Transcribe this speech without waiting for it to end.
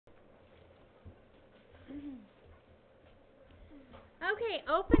Okay,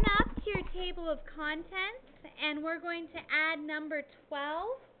 open up to your table of contents, and we're going to add number 12,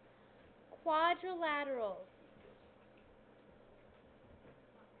 quadrilaterals.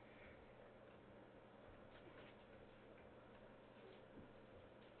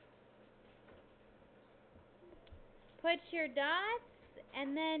 Put your dots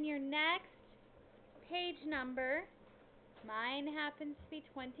and then your next page number. Mine happens to be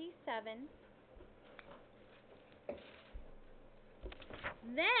 27.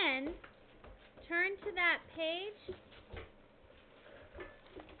 Then turn to that page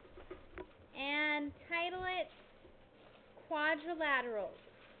and title it quadrilaterals.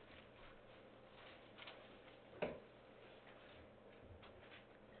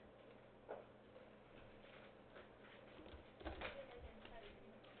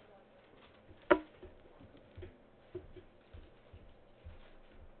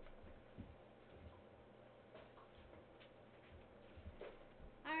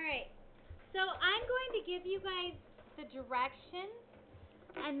 Alright, so I'm going to give you guys the directions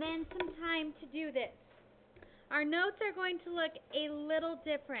and then some time to do this. Our notes are going to look a little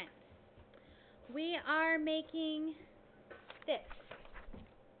different. We are making this.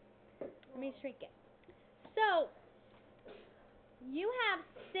 Let me shrink it. So, you have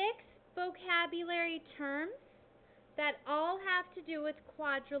 6 vocabulary terms that all have to do with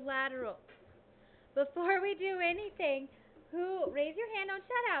quadrilaterals. Before we do anything, raise your hand, don't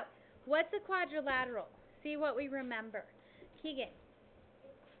shout out. What's a quadrilateral? See what we remember. Keegan.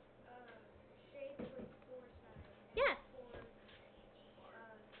 Shape with 4 sides. Yes.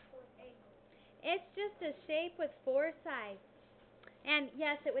 4 angles. It's just a shape with 4 sides. And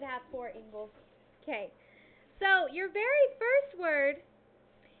yes, it would have 4 angles. Okay. So your very first word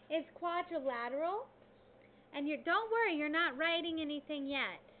is quadrilateral. And don't worry, you're not writing anything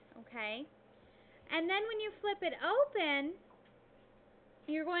yet. Okay? And then when you flip it open,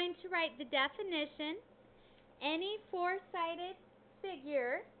 you're going to write the definition, any 4-sided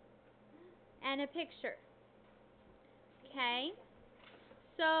figure, and a picture. Okay?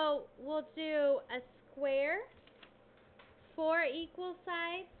 So we'll do a square, 4 equal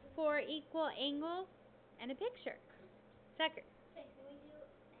sides, 4 equal angles, and a picture. Second. Can we do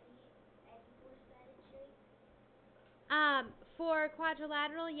any 4-sided shape? For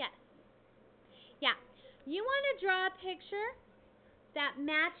quadrilateral, yes. Yeah. You want to draw a picture that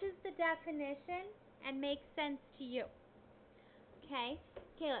matches the definition and makes sense to you. Okay?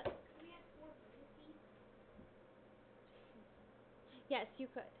 Caleb. Can we have 4 vertices? Yes, you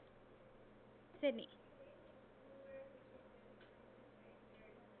could. Sydney.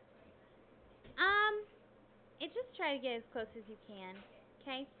 Just try to get as close as you can.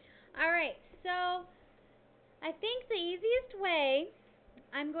 Okay? Alright, so I think the easiest way,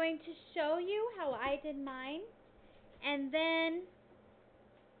 I'm going to show you how I did mine, and then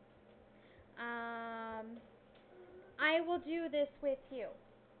I will do this with you.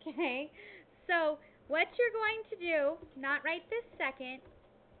 Okay? So what you're going to do, not right this second,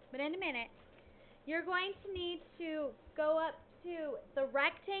 but in a minute, you're going to need to go up to the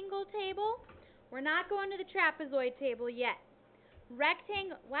rectangle table. We're not going to the trapezoid table yet.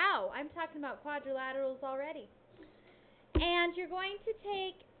 Rectangle, wow, I'm talking about quadrilaterals already. And you're going to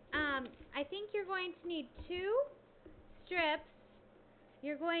take, I think you're going to need 2 strips.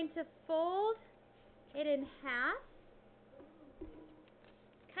 You're going to fold it in half,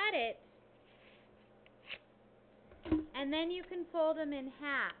 cut it, and then you can fold them in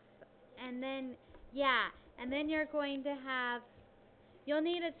half. And then, and then you're going to have, you'll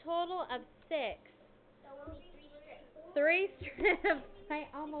need a total of 6. So we'll need 3 strips. 3 strips. I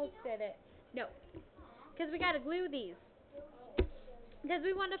almost did it. No. Because we got to glue these. Because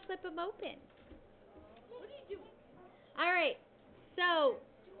we want to flip them open. What are you doing? Alright. So,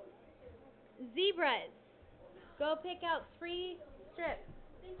 zebras. Go pick out 3 strips.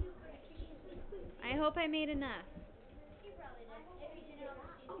 I hope I made enough. You probably did. If you didn't,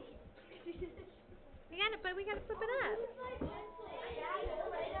 I'll just use these. We got to flip it up.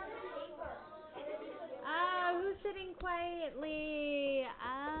 Who's sitting quietly?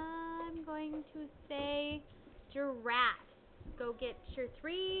 I'm going to say giraffe. Go get your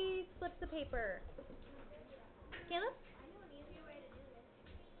 3 slips of paper. Caleb?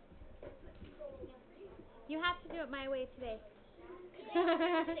 You have to do it my way today.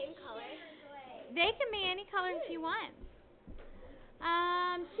 Same color. They can be any colors you want.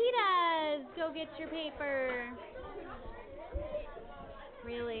 Cheetahs, go get your paper.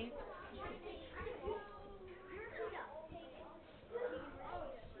 Really?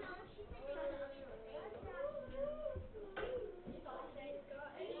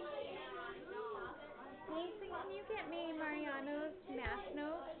 Mason, can you get me Mariana? Bono's math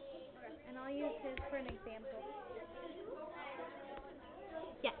notes, and I'll use his for an example.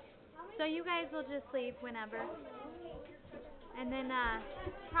 Yes. So you guys will just leave whenever. And then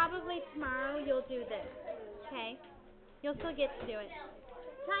probably tomorrow you'll do this. Okay? You'll still get to do it.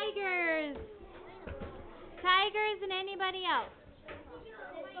 Tigers! Tigers and anybody else?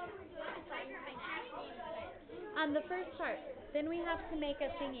 On the first part. Then we have to make a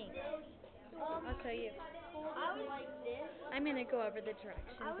thingy. I'll show you. I was like this. I'm going to go over the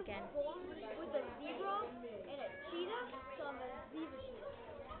directions again. With a zebra and a cheetah, so I'm a zebra cheetah.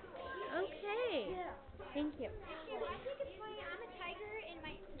 Okay. Thank you. Actually, I think it's funny. I'm a tiger and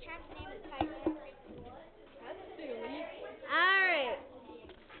my cat's name is Tiger. That's silly. All right.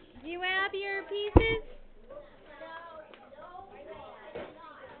 Do you have your pieces?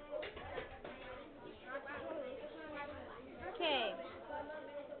 Okay.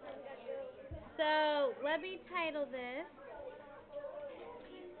 So let me title this.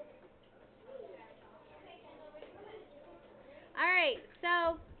 All right.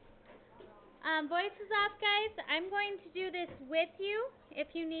 So voices off, guys. I'm going to do this with you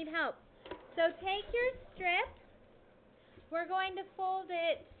if you need help. So take your strip. We're going to fold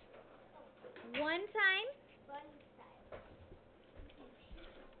it one time.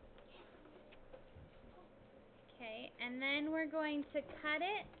 Okay, and then we're going to cut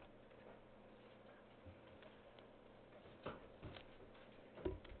it.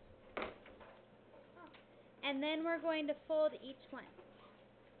 And then we're going to fold each one.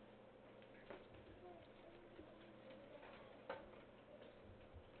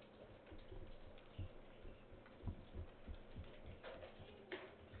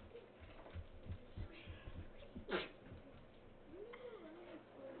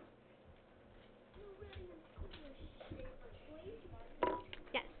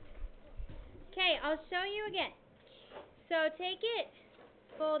 Yes. Okay, I'll show you again. So take it,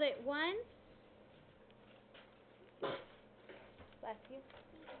 fold it once. Bless you.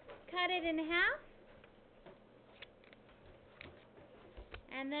 Cut it in half.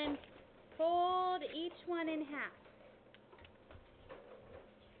 And then fold each one in half.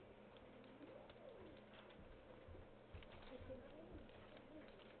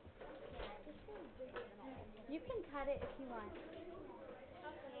 You can cut it if you want.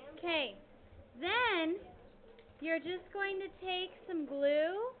 Okay, then you're just going to take some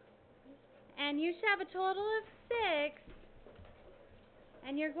glue, and you should have a total of 6,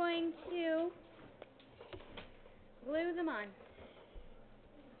 and you're going to glue them on.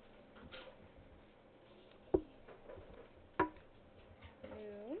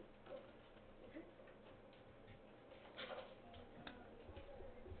 Glue.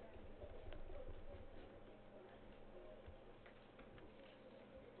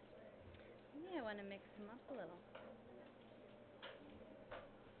 Maybe I want to mix them up a little.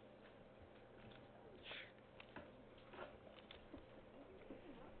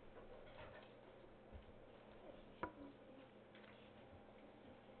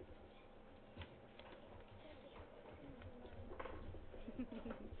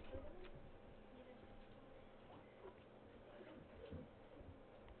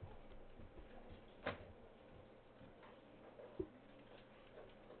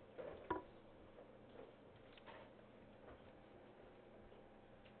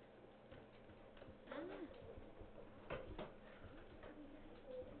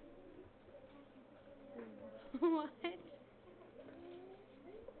 What?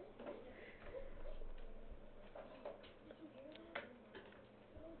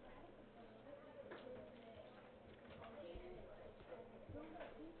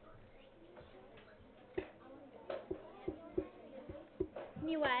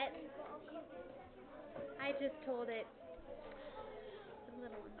 You what? I just told it. The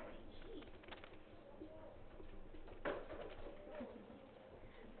little one.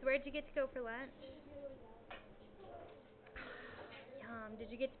 So where'd you get to go for lunch? Yum.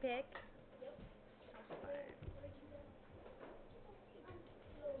 Did you get to pick?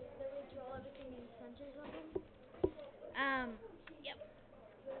 Yep.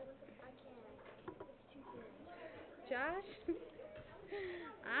 Josh?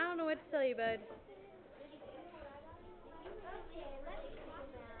 I don't know what to tell you, bud.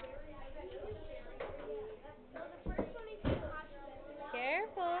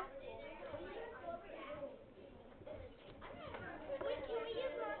 Careful.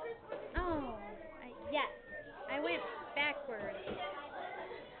 Oh, yes. I went backwards.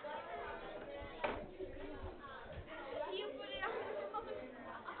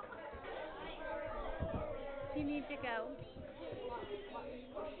 You need to go.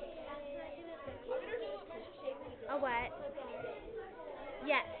 A what?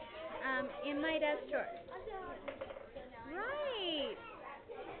 In my desk drawer. Right.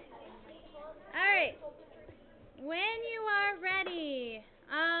 Alright. When you are ready.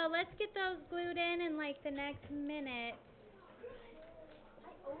 Let's get those glued in like the next minute.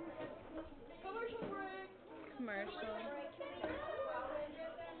 Commercial break. Commercial.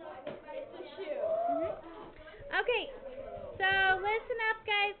 It's a shoe. Okay. So listen up,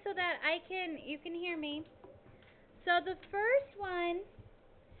 guys, so that you can hear me. So the first one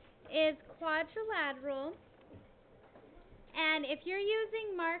is quadrilateral. And if you're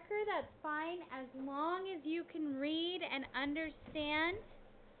using marker, that's fine as long as you can read and understand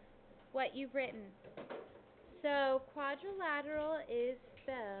what you've written. So quadrilateral is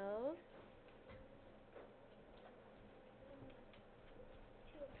spelled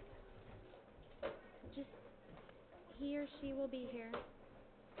just he or she will be here,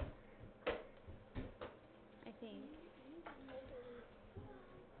 I think.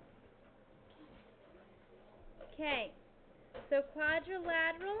 Okay. So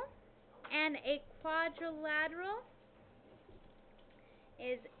quadrilateral, and a quadrilateral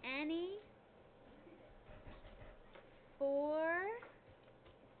is any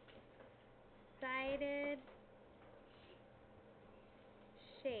four-sided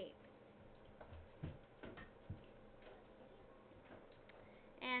shape.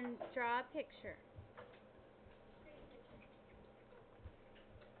 And draw a picture.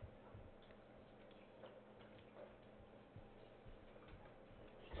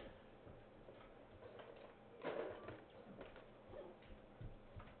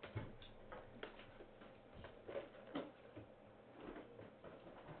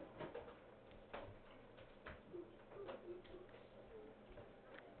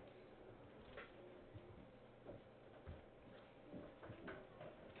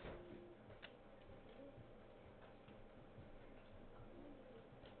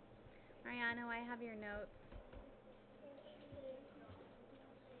 Mariano, I have your notes.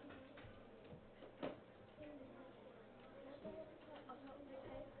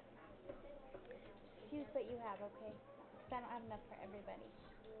 Just use what you have, okay? Because I don't have enough for everybody.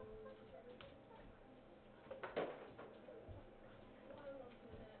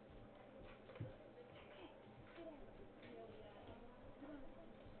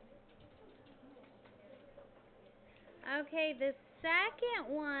 Okay, the second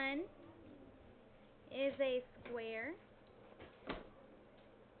one is a square.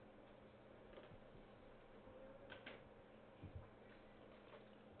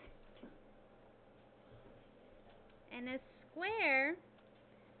 And a square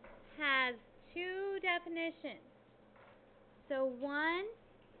has two definitions. So one,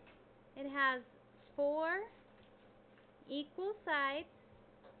 it has four equal sides.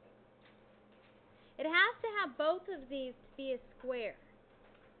 It has to have both of these to be a square.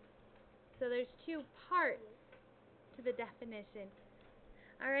 So there's two parts to the definition.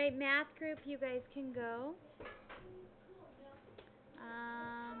 Alright, math group, you guys can go.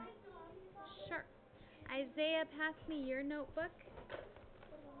 Sure. Isaiah, pass me your notebook.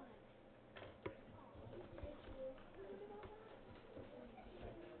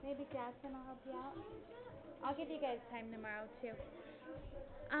 Maybe Jasmine will help you out. I'll give you guys time tomorrow too.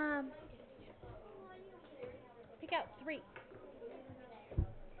 Pick out three.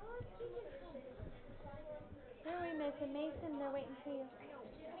 Who are we missing? Mason, they're waiting for you.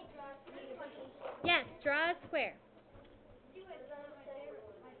 Yes, draw a square.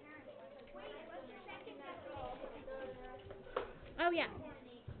 Oh yeah.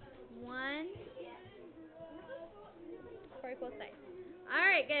 One. Four equal sides.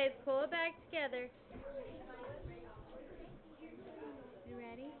 Alright guys, pull it back together. You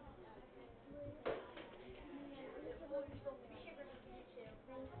ready?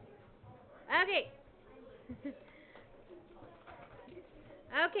 Okay.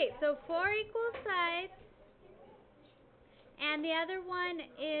 Okay, so four equal sides. And the other one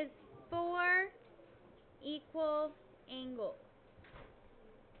is four equal angles.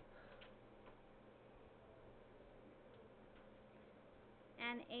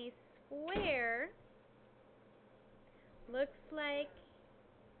 And a square looks like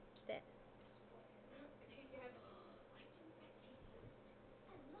this.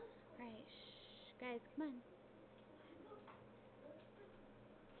 Alright, shh, guys, come on.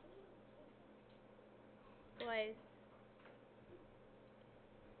 Boys.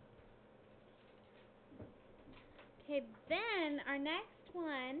 Okay, then our next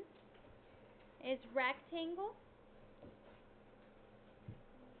one is rectangle.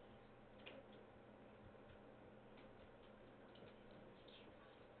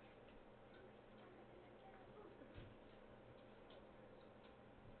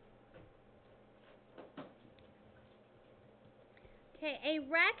 Okay, a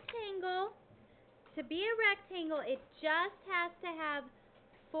rectangle, to be a rectangle, it just has to have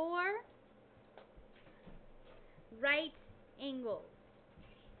 4 right angles.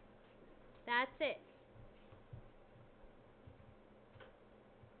 That's it.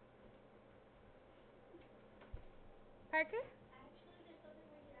 Parker? Actually, there's something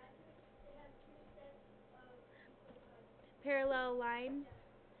we could add to it. It has 2 sets of equal sides. Parallel lines.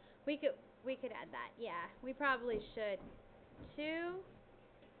 Yeah. We could add that. Yeah, we probably should. 2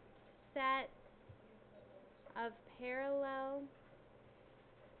 sets of parallel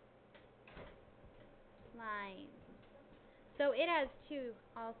lines. So it has 2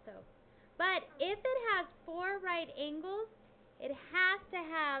 also. But if it has 4 right angles, it has to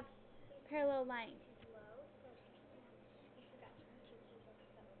have parallel lines. Too low, so we forgot to teach you about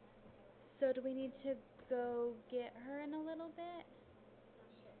the line with our line. So do we need to go get her in a little bit? Not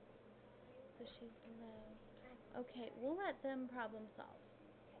sure. So she's low. Okay, we'll let them problem solve.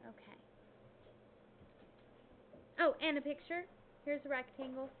 Okay. Oh, and a picture. Here's a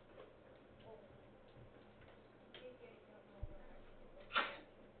rectangle.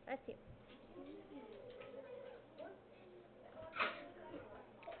 That's you.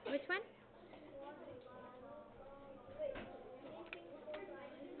 Which one?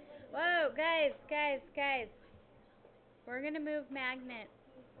 Whoa, guys. We're going to move magnets.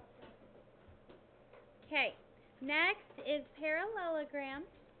 Okay. Next is parallelogram.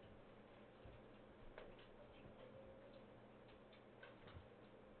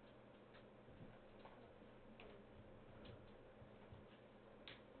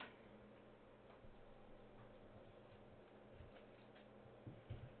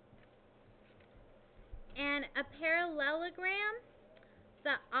 And a parallelogram,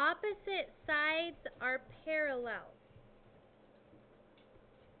 the opposite sides are parallel.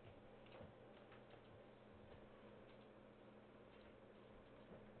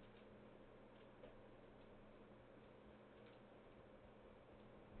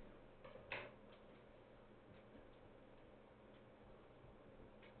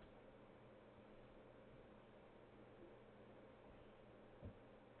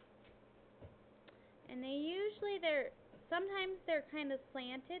 And sometimes they're kind of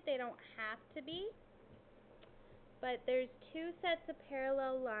slanted. They don't have to be. But there's 2 sets of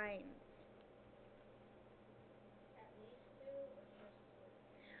parallel lines. At least 2 or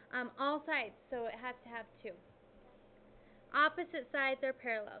just 2? All sides, so it has to have 2. Opposite sides are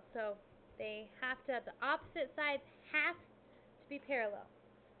parallel, so the opposite sides have to be parallel.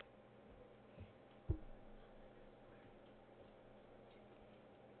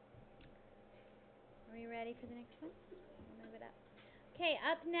 Are we ready for the next one? I'll move it up. Okay,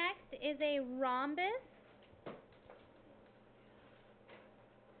 up next is a rhombus.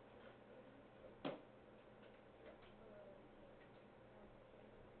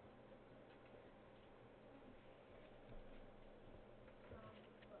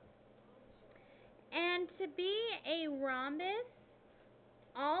 And to be a rhombus,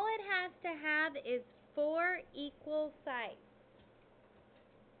 all it has to have is 4 equal sides.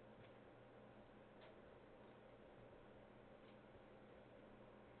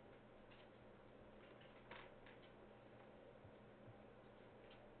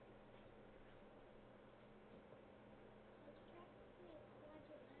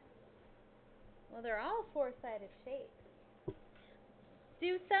 Well, they're all 4-sided shapes.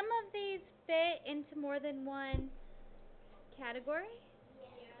 Do some of these fit into more than one category?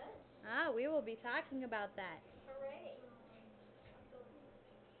 Yes. Ah, we will be talking about that. Hooray.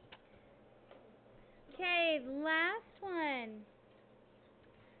 Okay, last one.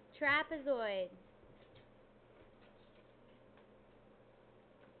 Trapezoid.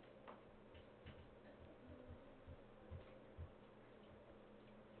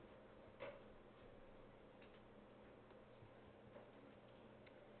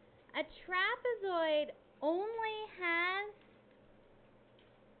 A trapezoid only has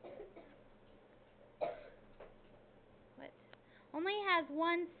what? Only has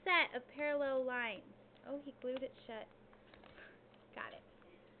one set of parallel lines. Oh, he glued it shut. Got it.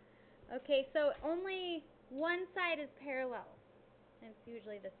 Okay, so only one side is parallel. And it's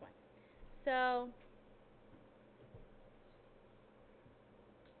usually this one. So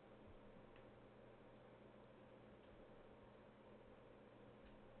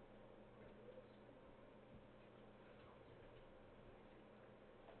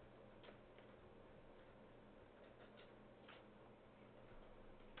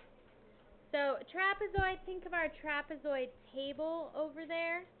trapezoid, think of our trapezoid table over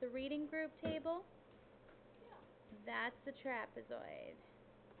there, the reading group table. That's the trapezoid.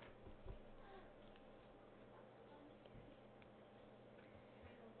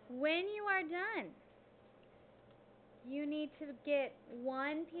 When you are done, you need to get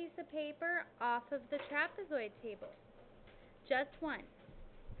one piece of paper off of the trapezoid table. Just one.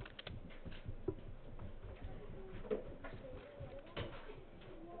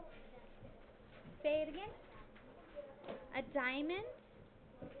 Say it again. A diamond.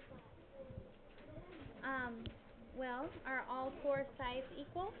 Well, are all four sides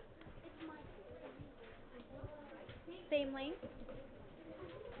equal? Same length?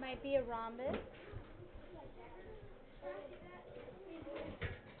 Might be a rhombus.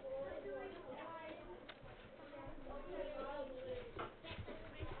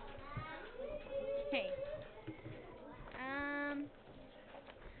 Okay.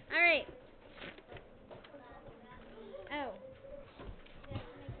 All right. Oh.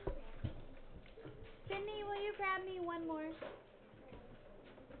 Sydney, will you grab me one more?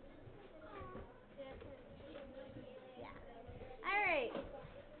 Yeah. All right.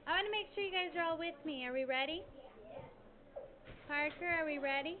 I want to make sure you guys are all with me. Are we ready? Parker, are we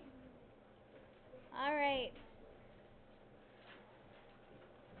ready? All right.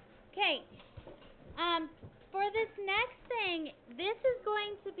 Okay. For this next thing, this is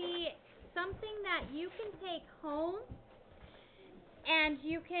going to be something that you can take home and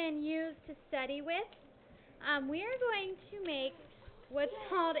you can use to study with. We are going to make what's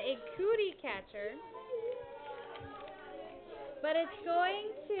called a cootie catcher, but it's going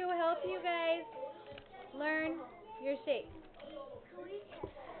to help you guys learn your shapes.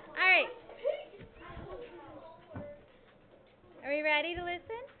 All right. Are we ready to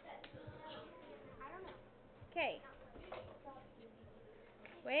listen? Okay.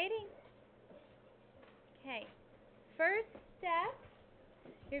 Waiting. Okay. First step,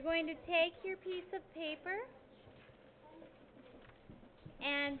 you're going to take your piece of paper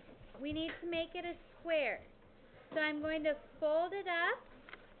and we need to make it a square. So I'm going to fold it up.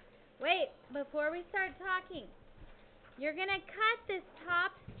 Wait, before we start talking, you're going to cut this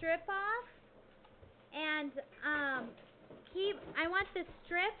top strip off and I want the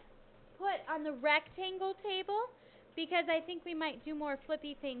strip put on the rectangle table because I think we might do more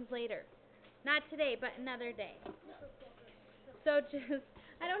flippy things later. Not today, but another day. So just,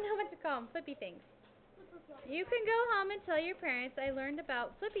 I don't know what to call them, flippy things. You can go home and tell your parents I learned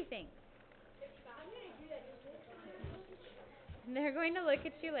about flippy things. And they're going to look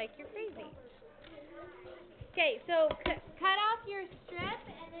at you like you're crazy. Okay, so cut off your strip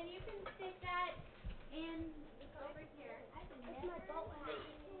and then you can stick that in over here.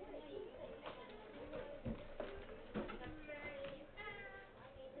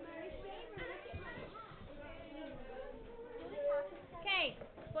 Okay,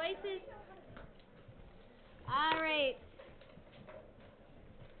 voices. All right.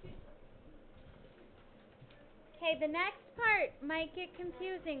 Okay, the next part might get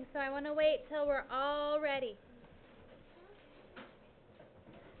confusing, so I want to wait till we're all ready.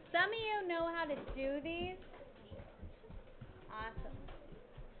 Some of you know how to do these. Awesome.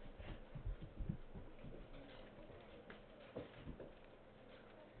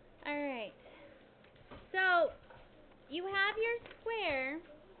 All right. So, you have your square,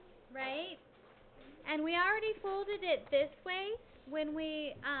 right? And we already folded it this way when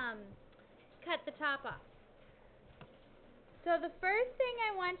we cut the top off. So the first thing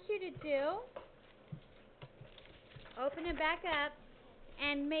I want you to do, open it back up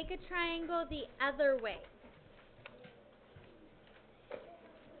and make a triangle the other way.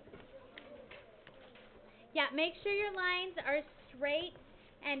 Yeah, make sure your lines are straight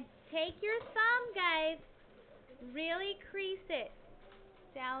and take your thumb, guys. Really crease it.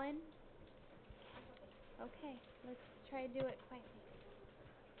 Dallin? Okay, let's try to do it quietly.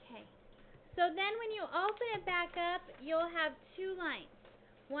 Okay. So then when you open it back up, you'll have two lines.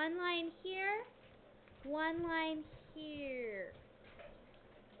 One line here, one line here.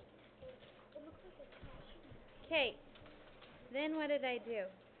 Okay. Then what did I do?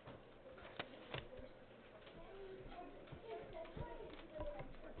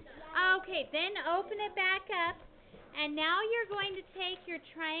 Okay, then open it back up. And now you're going to take your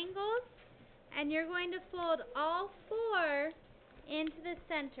triangles and you're going to fold all four into the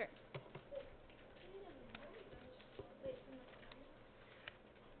center.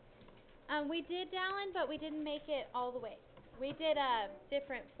 We did, Dallin, but we didn't make it all the way. We did a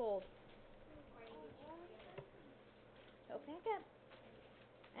different fold. Go back up.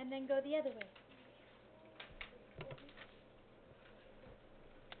 And then go the other way.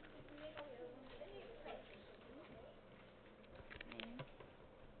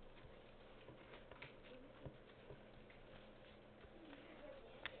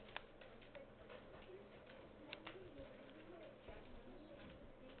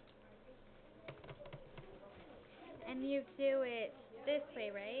 you do it this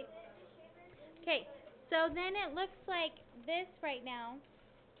way, right? Okay, so then it looks like this right now.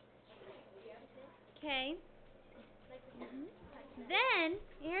 Okay. Then,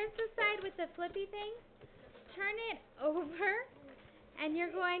 here's the side with the flippy thing. Turn it over, and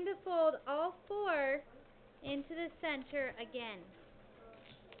you're going to fold all four into the center again.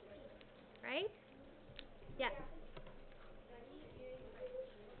 Right? Yeah.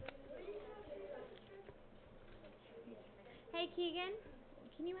 Hey, Keegan,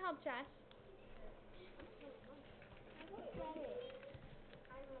 can you help Josh?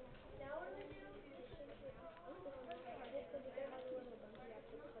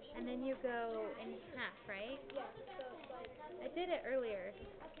 And then you go in half, right? I did it earlier.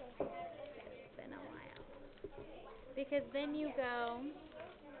 It's been a while. Because then you go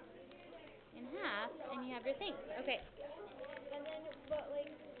in half and you have your things. Okay. And then, but like,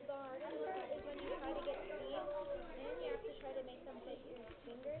 the hardest part is when you try to get seeds in, you have to try to make them fit your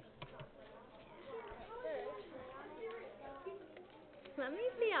fingers. Let me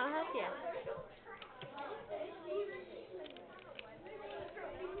see, I'll help you.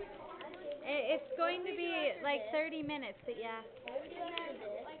 It's going to be like 30 minutes, but yeah.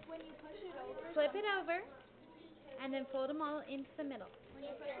 Like when you push it over. Flip it over and then fold them all into the middle. When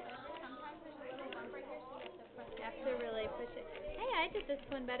you push it over, sometimes there's a little bump right here, so you have to press You have to really push it. Hey, I did this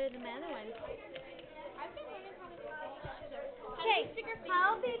one better than my other one. I've been learning how to do pushes over. Okay,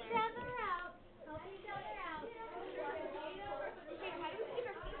 help each other out. Help each other out. Okay, how do we stick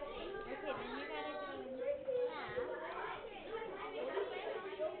our feet? Okay, then you gotta go in half.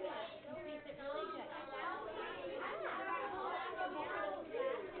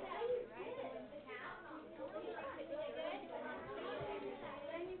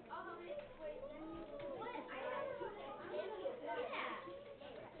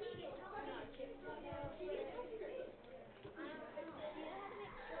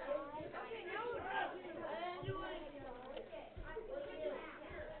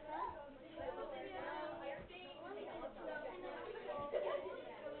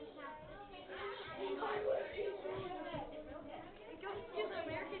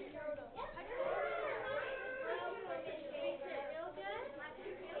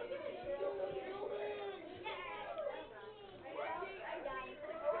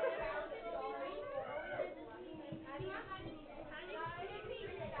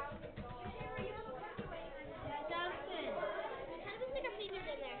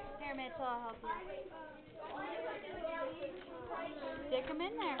 Here, Mitchell, I'll help you. Stick them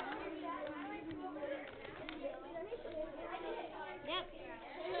in there. Yep.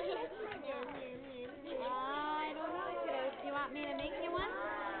 I don't know, kiddos. Do you want me to make you one?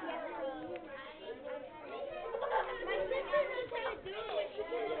 My sister knows how to do it. She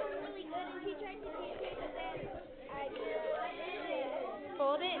said it was really good, and she tried to teach me, but then I just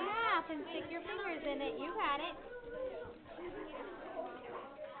Fold it in half and stick your fingers in it. You got it.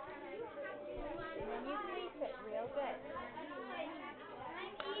 And then you squeeze it real good.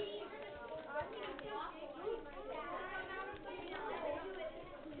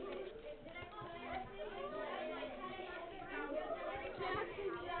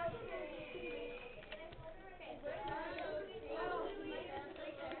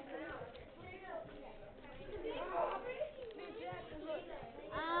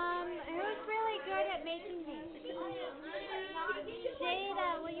 Who's really good at making these?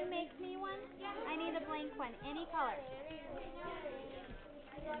 Jada, will you make me one? I need a blank one, any color.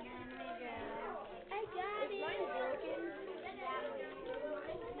 And then we go. I got it. Is mine broken?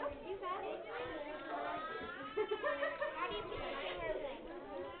 Nope, you got it. How do you keep my hair then?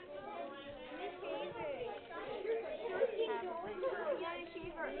 Miss Haver. Yeah,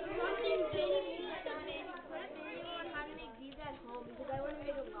 Shaver. Something getting me some video on how to make these at home because I want to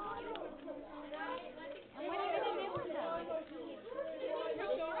make a lot. And what are you going to do with them?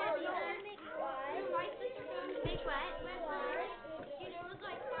 Make what?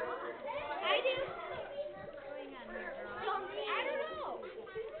 I do. What's going on here, girl? I don't know.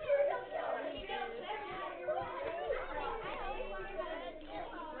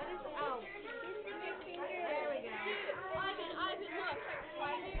 What is, oh, there we go. Ivan, look.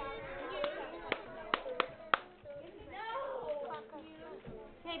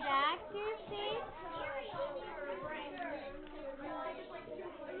 Okay, back to your seat.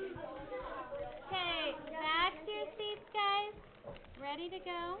 Okay, back to your seats, guys. Ready to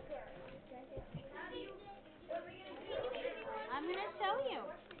go? I'm going to show you.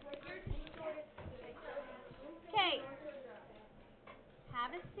 Okay.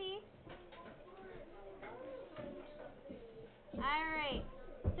 Have a seat. Alright.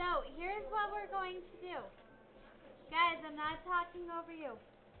 So, here's what we're going to do. Guys, I'm not talking over you.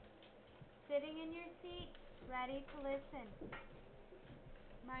 Sitting in your seat, ready to listen.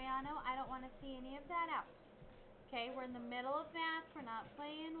 Mariano, I don't want to see any of that out. Okay, we're in the middle of math. We're not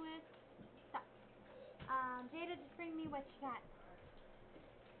playing with stuff. Jada, just bring me what you got.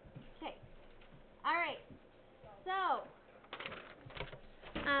 Okay. All right. So,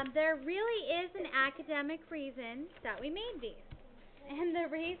 there really is an academic reason that we made these. And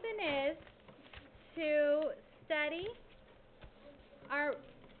the reason is to study our...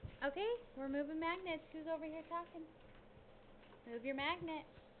 Okay, we're moving magnets. Who's over here talking? Move your magnet.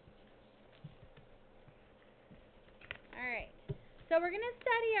 Alright. So we're going to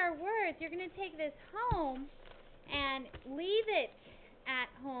study our words. You're going to take this home and leave it at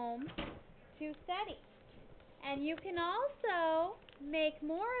home to study. And you can also make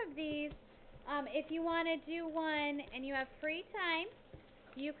more of these if you want to do one and you have free time.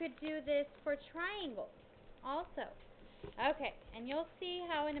 You could do this for triangles also. Okay, and you'll see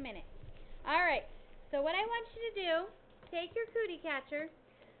how in a minute. Alright, so what I want you to do, take your cootie catcher,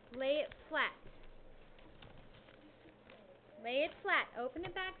 lay it flat. Lay it flat. Open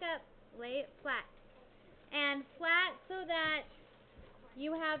it back up, lay it flat. And flat so that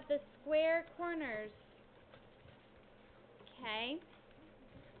you have the square corners. Okay?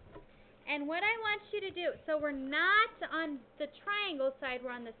 And what I want you to do, so we're not on the triangle side,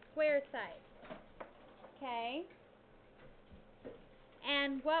 we're on the square side. Okay?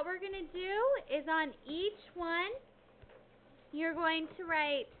 And what we're going to do is on each one, you're going to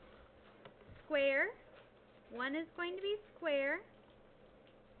write square. One is going to be square.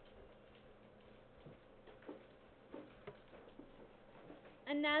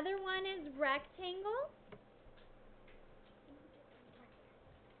 Another one is rectangle.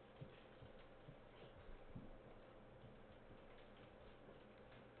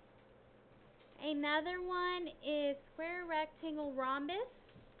 Another one is square, rectangle, rhombus.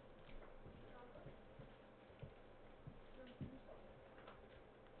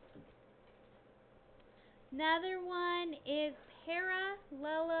 Another one is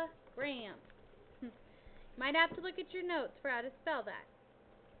parallelogram. Might have to look at your notes for how to spell that.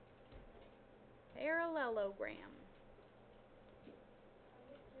 Parallelogram.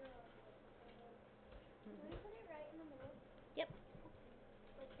 Can we put it right in the middle? Yep.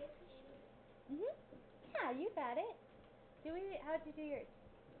 Like this? Yeah, you got it. How'd you do yours?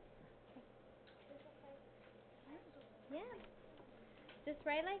 Yeah. Just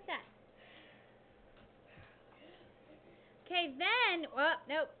right like that. Okay, then, oh,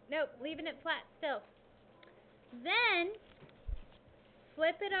 nope, leaving it flat still. Then,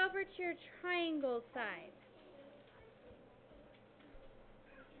 flip it over to your triangle side.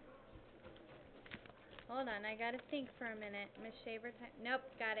 Hold on, I gotta think for a minute. Miss Shaver time. Nope,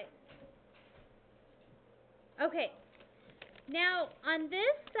 got it. Okay. Now, on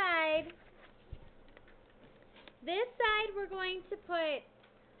this side we're going to put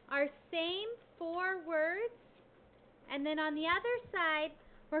our same 4 words. And then on the other side,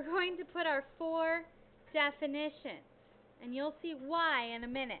 we're going to put our 4 definitions. And you'll see why in a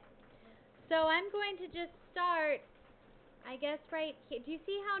minute. So I'm going to just start, I guess, right here. Do you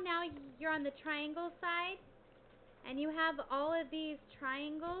see how now you're on the triangle side? And you have all of these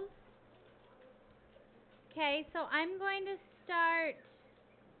triangles? Okay, so I'm going to start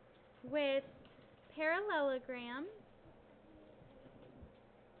with parallelogram.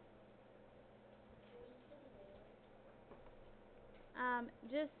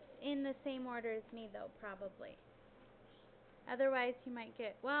 Just in the same order as me, though, probably. Otherwise, you might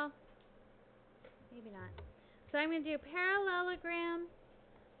get, well, maybe not. So I'm going to do parallelogram,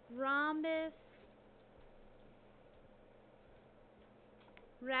 rhombus,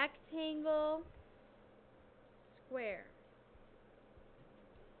 rectangle, square.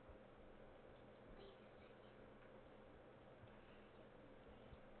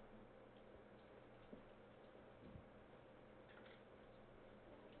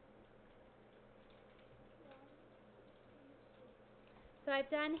 So I've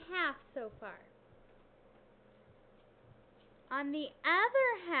done half so far. On the other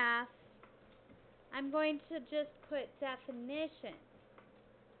half, I'm going to just put definition.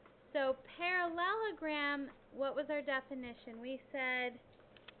 So parallelogram, what was our definition? We said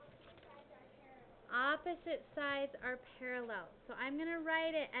opposite sides are parallel. So I'm going to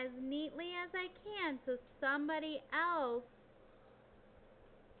write it as neatly as I can so somebody else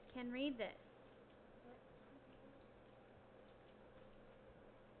can read this.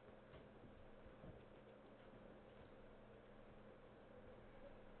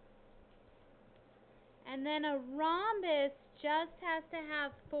 And then a rhombus just has to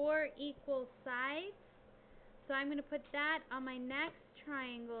have 4 equal sides. So I'm going to put that on my next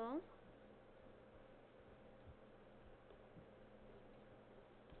triangle.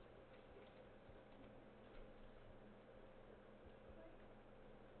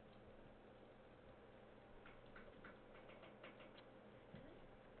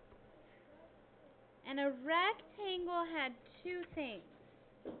 And a rectangle had two things.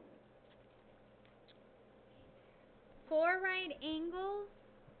 4 right angles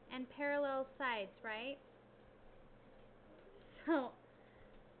and parallel sides, right? So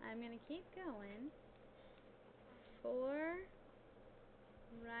I'm going to keep going. 4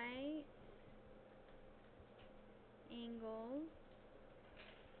 right angles,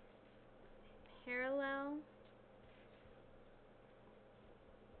 parallel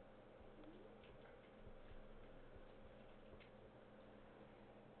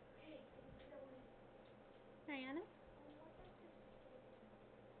Diana?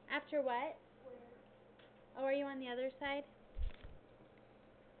 After what? Oh, are you on the other side?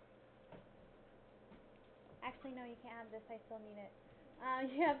 Actually, no, you can't have this. I still need it.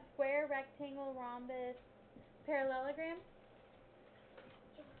 You have square, rectangle, rhombus, parallelogram.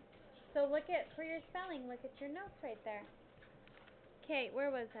 So look at, for your spelling, look at your notes right there. Okay,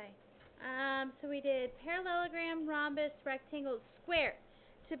 where was I? So we did parallelogram, rhombus, rectangle, square.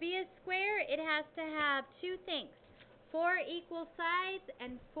 To be a square, it has to have two things. 4 equal sides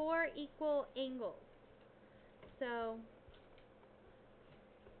and 4 equal angles. So,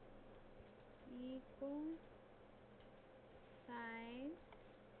 equal sides,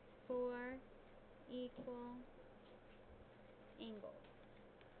 4 equal angles.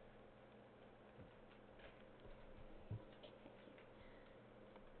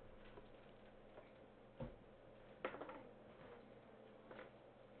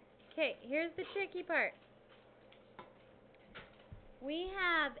 Okay, here's the tricky part. We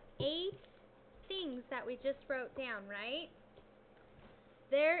have 8 things that we just wrote down, right?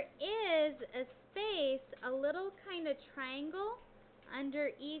 There is a space, a little kind of triangle under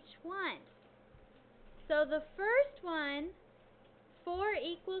each one. So the first one, 4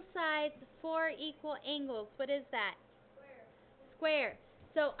 equal sides, 4 equal angles. What is that? Square.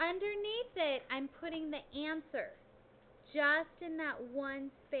 So underneath it, I'm putting the answer just in that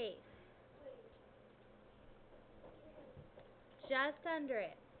one space. Just under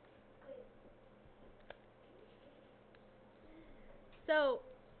it. So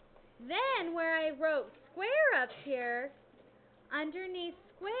then where I wrote square up here, underneath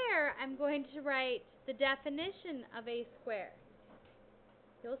square, I'm going to write the definition of a square.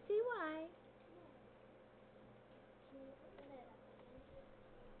 You'll see why.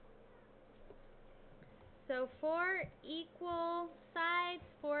 So 4 equal sides,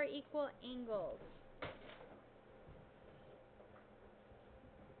 4 equal angles.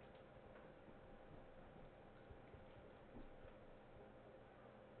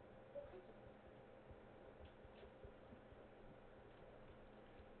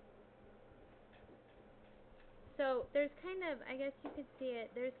 So there's kind of, I guess you could see it,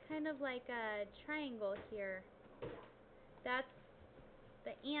 there's kind of like a triangle here. That's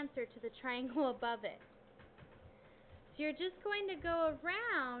the answer to the triangle above it. So you're just going to go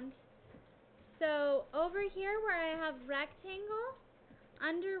around. So over here where I have rectangle,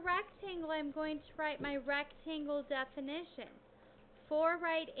 under rectangle I'm going to write my rectangle definition. 4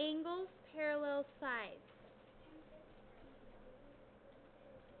 right angles, parallel sides.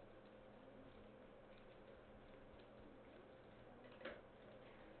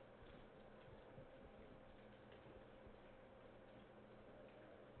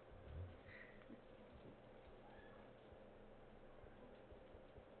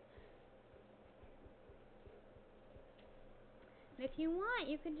 And if you want,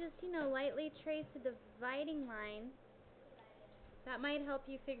 you can just, lightly trace a dividing line. That might help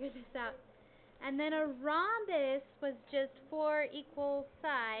you figure this out. And then a rhombus was just 4 equal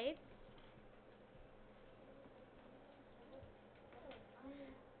sides.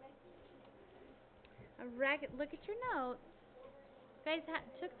 Look at your notes. You guys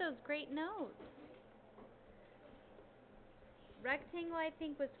took those great notes. Rectangle, I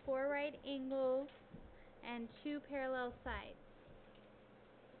think, was 4 right angles and 2 parallel sides.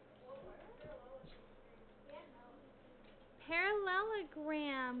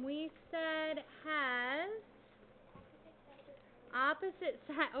 Parallelogram, we said, has opposite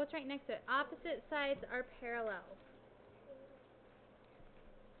sides. Oh, it's right next to it. Opposite sides are parallel.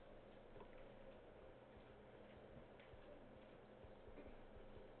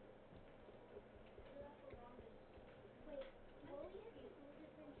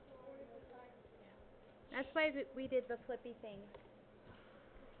 That's why we did the flippy thing.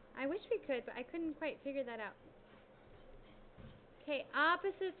 I wish we could, but I couldn't quite figure that out. Okay,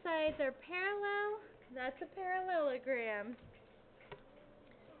 opposite sides are parallel. That's a parallelogram.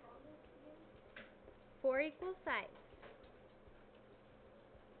 4 equal sides.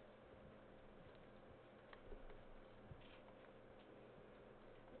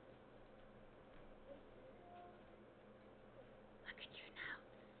 Look at your notes.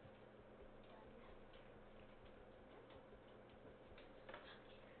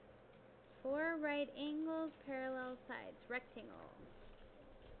 4 right angles, parallel sides, rectangle.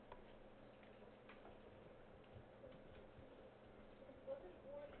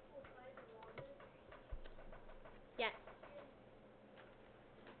 Yes.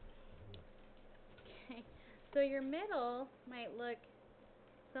 Okay. So your middle might look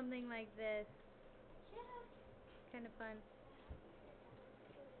something like this. Kind of fun.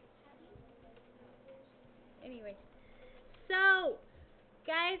 Anyway. So,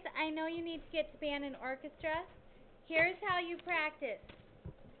 guys, I know you need to get to band and orchestra. Here's how you practice.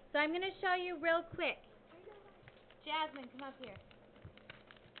 So I'm going to show you real quick. Jasmine, come up here.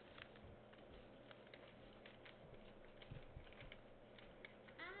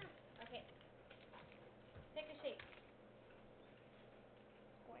 Okay. Pick a shape.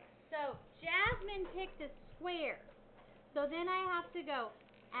 Square. So Jasmine picked a square. So then I have to go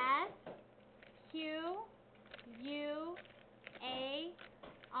S, Q, U, A,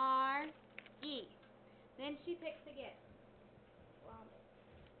 R, E. Then she picks again. Rhombus.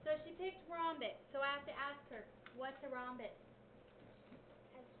 So she picked rhombus. So I have to ask her, what's a rhombus?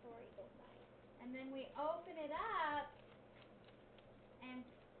 Has 4 equal sides. And then we open it up, and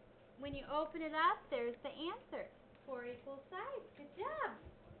when you open it up, there's the answer. 4 equal sides. Good job.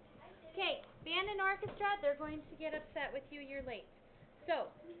 Okay, band and orchestra, they're going to get upset with you. You're late.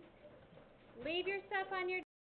 So, leave your stuff on your